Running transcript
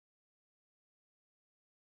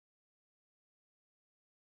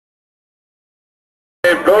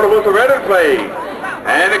Go to whistle ready to play.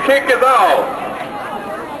 And the kick is off.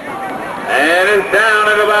 And it's down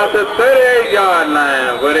at about the 38-yard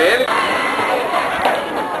line with it.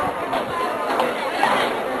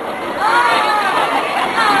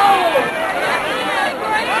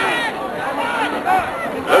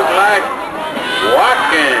 Looks like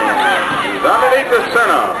Watkins is underneath the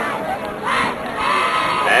center.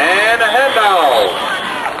 And a handoff.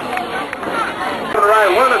 The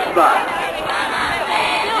right winner spot.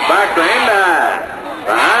 Back to Inline.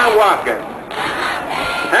 Behind Watkins.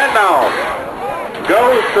 Handoff.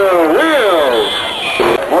 Goes to Wills.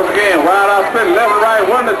 Once again, wide out spin, left and right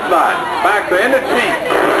winner spot. Back to in the cheek.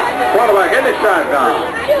 Quarterback in the shotgun.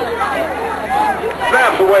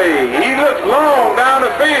 Snaps away. He looks long down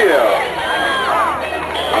the field.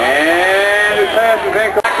 And the pass is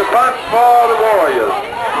incorrect. The punt for the Warriors.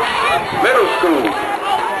 Middle school.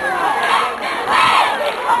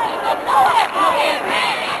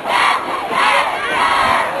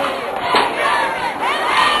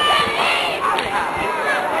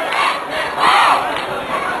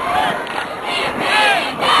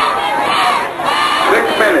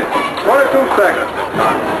 Minutes, 22 seconds.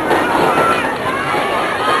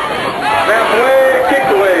 Snap away,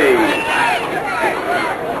 kicked away.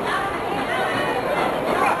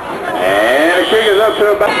 And the kick is up to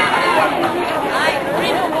about...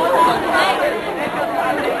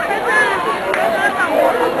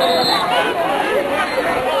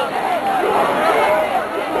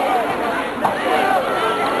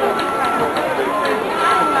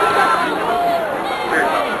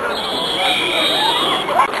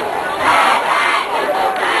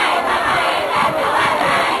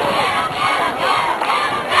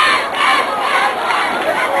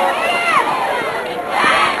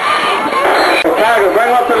 Tigers bring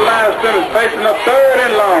up to the line of scrimmage, facing a third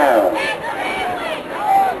and long.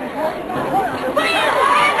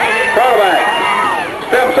 Quarterback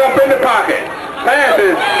steps up in the pocket,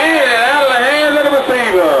 passes in and out of the hands of the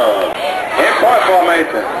receiver. In point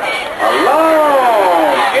formation, a long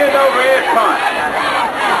end-over-end punt,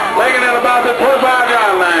 taking it about the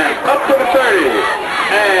 25-yard line, up to the 30,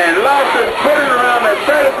 and lost his footing around the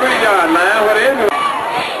 33-yard line with the injury.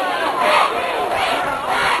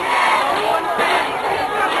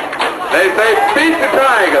 They say beat the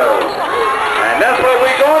Tigers, and that's what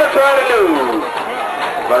we're going to try to do.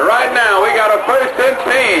 But right now, we got a first and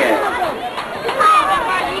 10.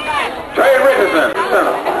 Trey Richardson,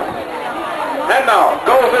 center. Handoff,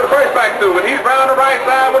 goes to the first back through, and he's round the right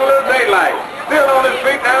side with a little daylight. Still on his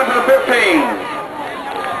feet down to the 15.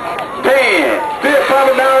 10, still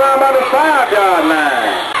coming down around by the 5-yard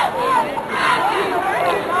line.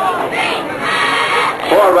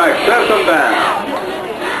 Quarterback sets him down.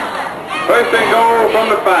 First and goal from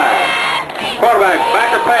the 5. Quarterback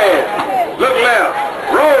back to pass. Look left.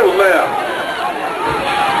 Rolls left.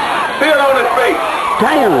 Still on his feet.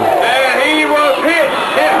 Damn. And he was hit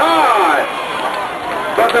hard.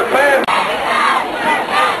 But the pass.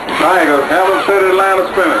 Tigers have him to the line of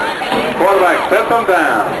scrimmage. Quarterback sets him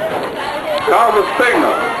down. Calls a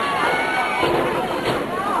signal.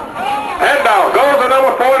 Handoff goes to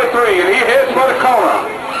number 43, and he heads for the corner.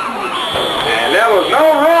 And there was no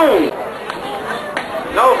room.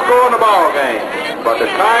 No score in the ball game, but the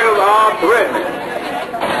Tigers are threatening.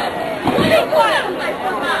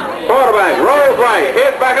 Quarterback rolls right,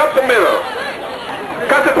 heads back up the middle.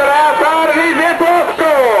 Cuts it to the outside, and he's in for a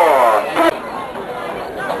score.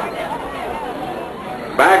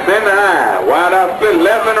 Back in the high, wide out split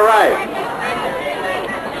left and right.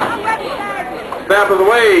 Snap is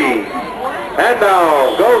away.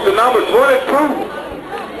 Handoff goes to number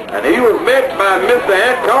 22. And he was met by Mr.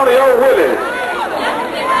 Antonio Willis.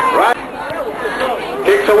 Right.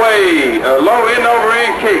 Kicks away. A low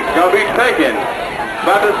end-over-end kick. Going to be taken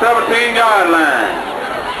by the 17-yard line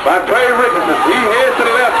by Trey Richardson. He heads to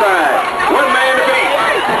the left side. One man to beat.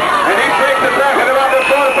 And he takes the sack at about the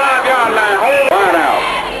 45-yard line. Wide out.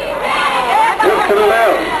 Just to the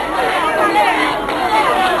left.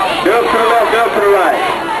 Just to the left, just to the right.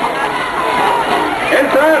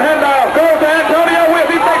 Inside handoff. Goes to Antonio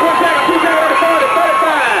Willis. He takes one tackle. Two tackle at the 40,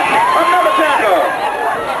 35. Another tackle.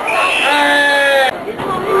 And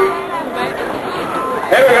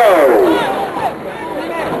here we go.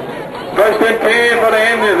 First and 10 for the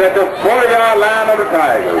Indians at the 40-yard line of the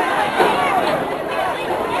Tigers.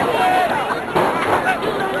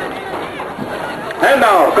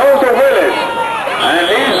 Handoff goes to Willis. And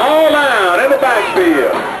he's hauled down in the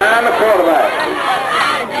backfield. And the quarterback.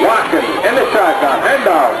 Watkins in the shotgun.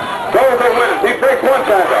 Handoff. Goes to Willis. He breaks one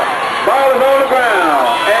tackle. Ball is on the ground.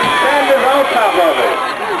 And Sanders on top of it.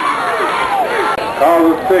 Calls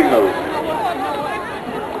a signal.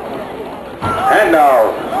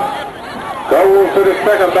 Handoff. Goes to the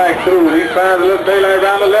second back through. He finds a little daylight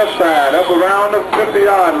around the left side, up around the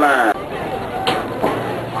 50-yard line.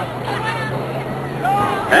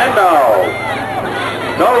 Handoff.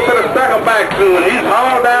 Goes to the second back through. He's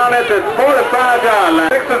hauled down at the 45-yard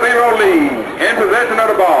line. 6-0 lead in possession of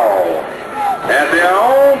the ball at their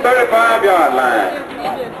own 35-yard line.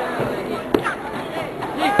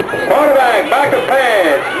 Quarterback back to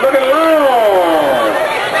pass, looking long.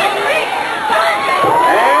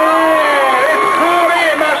 And it's caught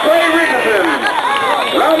in by Clay Richardson.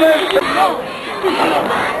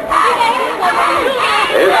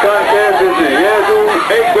 This contest is the Nmsyazoo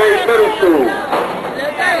 8th grade middle school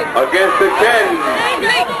against the Canton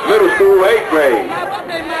middle school 8th grade.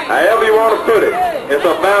 However you want to put it, it's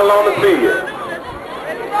a battle on the field.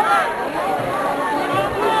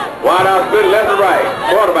 Wide out split left and right.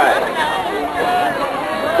 Quarterback.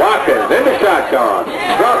 Watkins in the shotgun.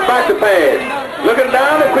 Drops back to pass. Looking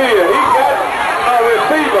down the field. He's got